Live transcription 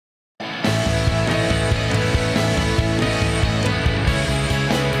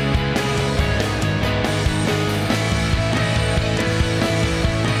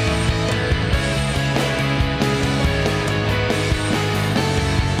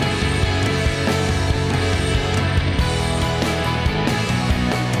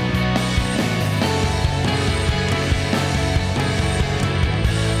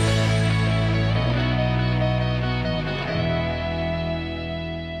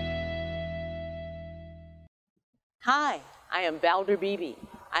Hi, I am Valder Beebe.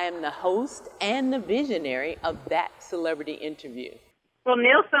 I am the host and the visionary of That Celebrity Interview. Well,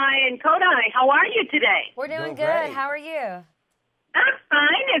 Nilsai and Kodai, how are you today? We're doing good. Great. How are you? I'm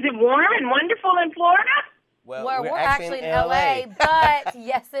fine. Is it warm and wonderful in Florida? Well, we're actually in LA, but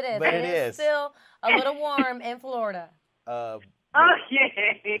yes, it is. But it is still a little warm in Florida. Oh,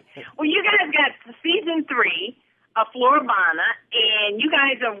 yeah. Well, you guys got season 3 of Floribama, and you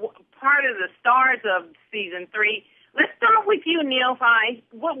guys are part of the stars of season 3. Let's start with you, Nilsai.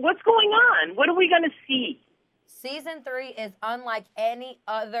 What's going on? What are we going to see? Season 3 is unlike any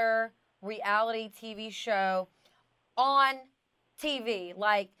other reality TV show on TV.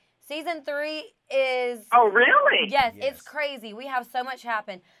 Like, season 3 is... Oh, really? Yes, it's crazy. We have so much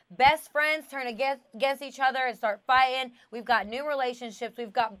happen. Best friends turn against each other and start fighting. We've got new relationships.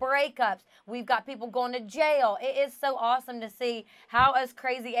 We've got breakups. We've got people going to jail. It is so awesome to see how us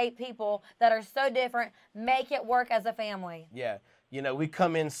crazy 8 people that are so different make it work as a family. Yeah. You know, we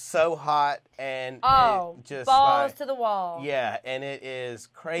come in so hot and just balls to the wall. Yeah, and it is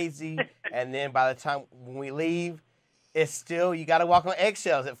crazy. And then by the time when we leave, it's still, you got to walk on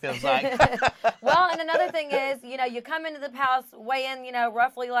eggshells, it feels like. Well, and another thing is, you know, you come into the house weighing, you know,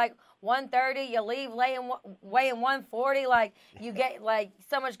 roughly like 130, you leave weighing 140, like you get like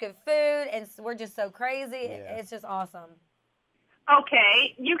so much good food, and we're just so crazy. Yeah. It's just awesome.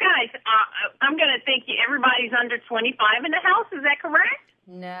 Okay, you guys, I'm going to think everybody's under 25 in the house. Is that correct?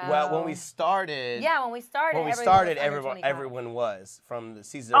 No. Well, when we started... Yeah, when we started, everyone was. From the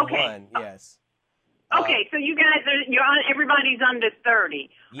season 1, yes. Okay, so you guys everybody's under 30.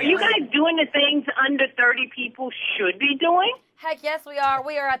 Yes. Are you guys doing the things under 30 people should be doing? Heck yes, we are.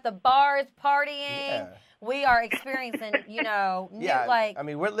 We are at the bars partying. Yeah. We are experiencing, you know, I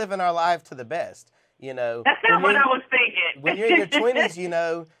mean, we're living our life to the best, you know. That's not what I was thinking. When you're in your 20s, you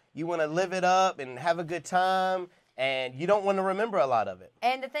know, you want to live it up and have a good time, and you don't want to remember a lot of it.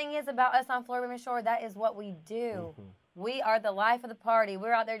 And the thing is about us on Floribama Shore, that is what we do. Mm-hmm. We are the life of the party.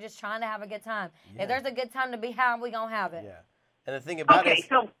 We're out there just trying to have a good time. Yeah. If there's a good time to be had, we're going to have it. Yeah. And the thing about it is...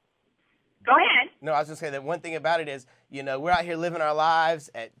 so go ahead. No, I was just going to say that one thing about it is, you know, we're out here living our lives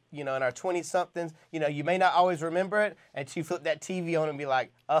at, you know, in our 20-somethings. You know, you may not always remember it until you flip that TV on and be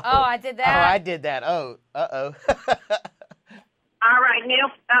like, oh, I did that. Oh, I did that. Oh, uh-oh. All right,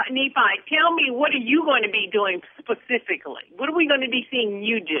 Nephi, tell me, what are you going to be doing specifically? What are we going to be seeing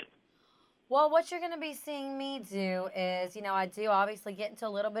you do? Well, what you're going to be seeing me do is, you know, I do obviously get into a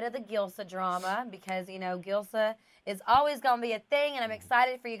little bit of the Gilsa drama because, you know, Gilsa is always going to be a thing, and I'm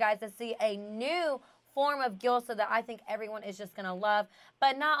excited for you guys to see a new form of Gilsa that I think everyone is just going to love.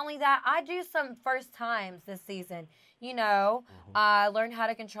 But not only that, I do some first times this season. You know, I learned how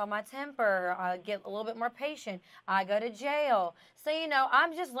to control my temper. I get a little bit more patient. I go to jail. So, you know,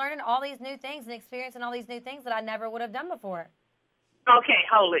 I'm just learning all these new things and experiencing all these new things that I never would have done before. Okay,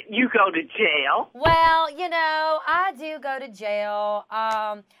 hold it. You go to jail? Well, you know, I do go to jail.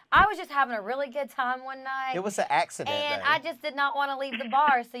 I was just having a really good time one night. It was an accident, and I just did not want to leave the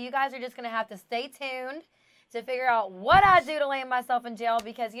bar. So you guys are just going to have to stay tuned to figure out what I do to land myself in jail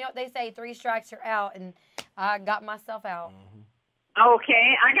because, you know what they say, 3 strikes you're out, and I got myself out. Mm-hmm.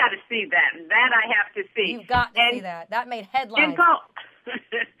 Okay, I got to see that. That I have to see. You've got to see that. That made headlines.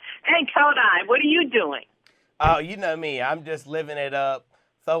 And Kodai, what are you doing? Oh, you know me. I'm just living it up,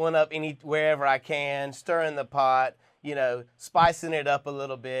 throwing up wherever I can, stirring the pot, you know, spicing it up a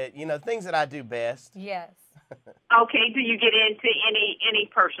little bit, you know, things that I do best. Yes. Okay, do you get into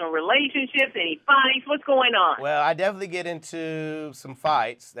any personal relationships, any fights? What's going on? Well, I definitely get into some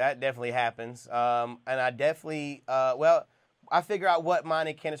fights. That definitely happens. And I definitely, I figure out what mine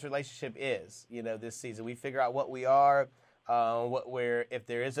and Candace's relationship is, you know, this season. We figure out what we are, if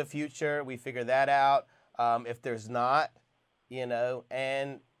there is a future, we figure that out. If there's not, you know,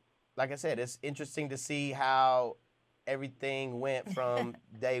 and like I said, it's interesting to see how everything went from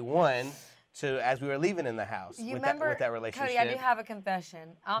day one to as we were leaving in the house with that relationship. Cody, I do have a confession.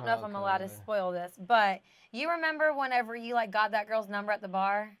 I don't know if I'm allowed to spoil this, but you remember whenever you like got that girl's number at the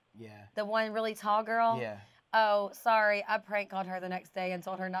bar? Yeah. The one really tall girl? Yeah. Oh, sorry. I prank called her the next day and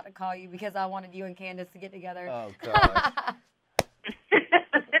told her not to call you because I wanted you and Candace to get together. Oh, God.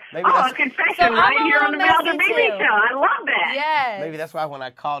 A confession right here on the Valder Beebe Show. I love that. Yes. Maybe that's why when I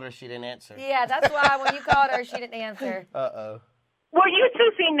called her, she didn't answer. Yeah, that's why when you called her, she didn't answer. Uh-oh. Well, you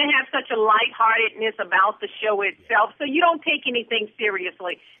two seem to have such a lightheartedness about the show itself, so you don't take anything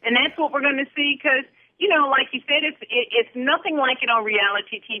seriously. And that's what we're going to see because, you know, like you said, it's nothing like it on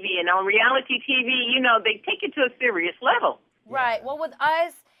reality TV. And on reality TV, you know, they take it to a serious level. Right. Well, with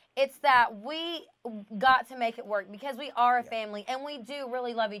us, It's that we got to make it work because we are a family and we do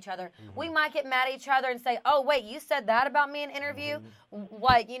really love each other. We might get mad at each other and say, oh, wait, you said that about me in an interview?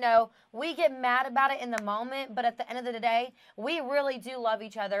 Like, you know, we get mad about it in the moment, but at the end of the day, we really do love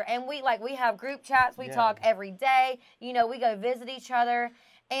each other. And we have group chats. We talk every day. You know, we go visit each other.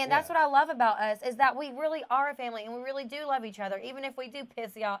 And that's what I love about us is that we really are a family and we really do love each other, even if we do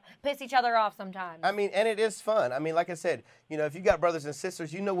piss each other off sometimes. I mean, and it is fun. I mean, like I said, you know, if you got brothers and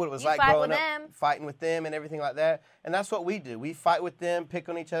sisters, you know what it was like growing up, fighting with them and everything like that. And that's what we do. We fight with them, pick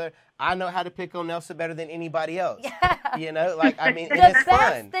on each other. I know how to pick on Nelson better than anybody else. Yeah. You know, like, I mean, it's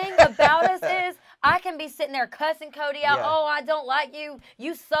fun. The best thing about us is I can be sitting there cussing Cody out. Oh, I don't like you.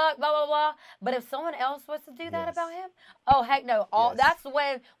 You suck, blah, blah, blah. But if someone else was to do that about him, oh, heck no. That's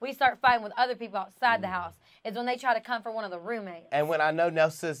when we start fighting with other people outside the house, is when they try to come for one of the roommates. And when I know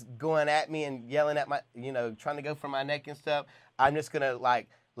Nelson's going at me and yelling at my, you know, trying to go for my neck and stuff, I'm just going to, like,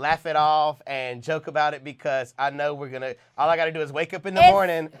 laugh it off and joke about it because I know we're going to, all I got to do is wake up in the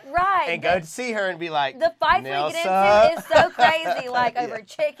morning and go to see her and be like, the fights we get into is so crazy, like over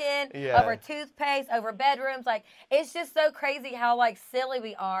chicken, over toothpaste, over bedrooms. Like, it's just so crazy how, like, silly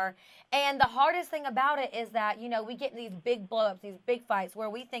we are. And the hardest thing about it is that, you know, we get in these big blow-ups, these big fights where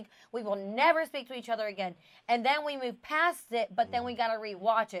we think we will never speak to each other again. And then we move past it, but then we got to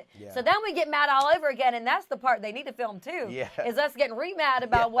rewatch it. So then we get mad all over again, and that's the part they need to film too, is us getting re-mad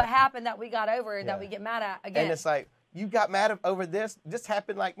about what happened that we got over that we get mad at again. And it's like, you got mad over this? This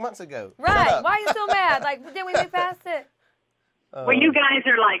happened like months ago. Right. Why are you so mad? Like, did we move past it? Well, you guys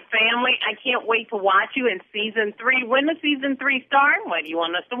are like family. I can't wait to watch you in season 3. When does season 3 start? When do you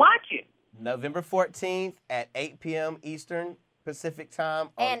want us to watch you? November 14th at 8 p.m. Eastern Pacific time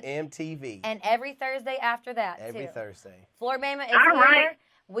on MTV. And every Thursday after that, Every Thursday. Floribama is here.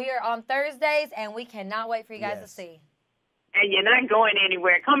 We are on Thursdays, and we cannot wait for you guys to see. And you're not going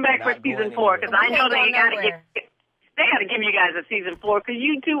anywhere. Come back for season 4, because I know they got to give you guys a season 4, because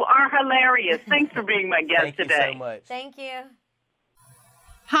you two are hilarious. Thanks for being my guest today. Thank you so much. Thank you.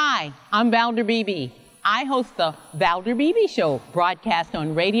 Hi, I'm Valder Beebe. I host the Valder Beebe Show, broadcast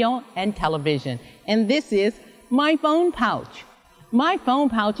on radio and television. And this is my phone pouch. My phone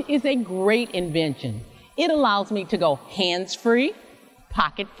pouch is a great invention. It allows me to go hands-free,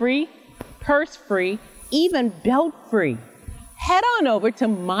 pocket-free, purse-free, even belt-free. Head on over to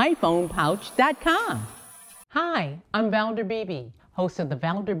myphonepouch.com. Hi, I'm Valder Beebe, host of the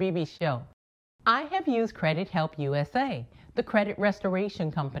Valder Beebe Show. I have used Credit Help USA, the credit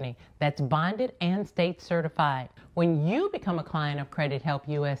restoration company that's bonded and state certified. When you become a client of Credit Help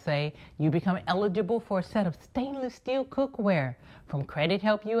USA, you become eligible for a set of stainless steel cookware from Credit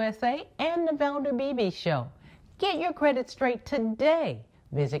Help USA and the Valder Beebe Show. Get your credit straight today.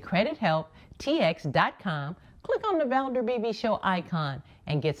 Visit credithelptx.com, click on the Valder Beebe Show icon,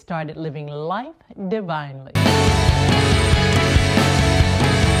 and get started living life divinely.